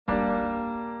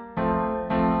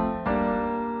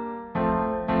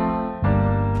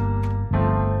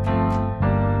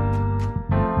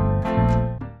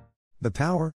The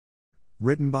Power.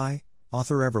 Written by,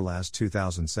 author Everlast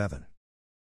 2007.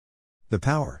 The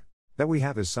power that we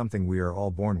have is something we are all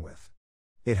born with.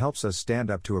 It helps us stand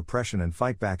up to oppression and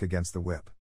fight back against the whip.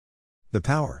 The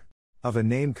power of a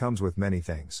name comes with many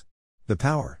things. The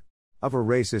power of a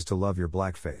race is to love your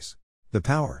blackface. The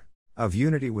power of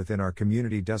unity within our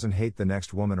community doesn't hate the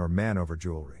next woman or man over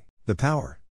jewelry. The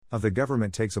power of the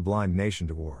government takes a blind nation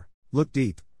to war. Look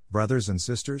deep, brothers and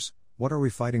sisters, what are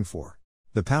we fighting for?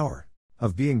 The power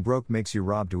of being broke makes you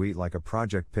rob to eat like a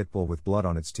project pit bull with blood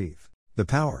on its teeth. The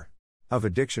power of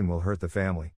addiction will hurt the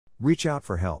family. Reach out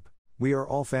for help. We are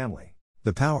all family.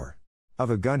 The power of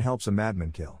a gun helps a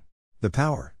madman kill. The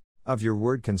power of your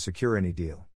word can secure any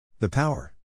deal. The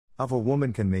power of a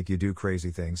woman can make you do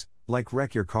crazy things, like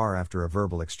wreck your car after a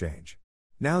verbal exchange.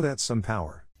 Now that's some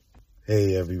power.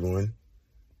 Hey everyone,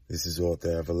 this is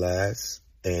author Everlast,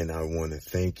 and I want to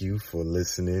thank you for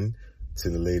listening to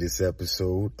the latest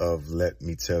episode of Let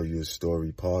Me Tell You a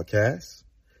Story podcast,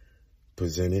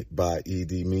 presented by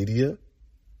ED Media.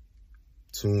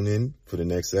 Tune in for the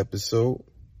next episode.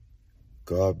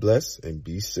 God bless and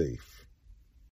be safe.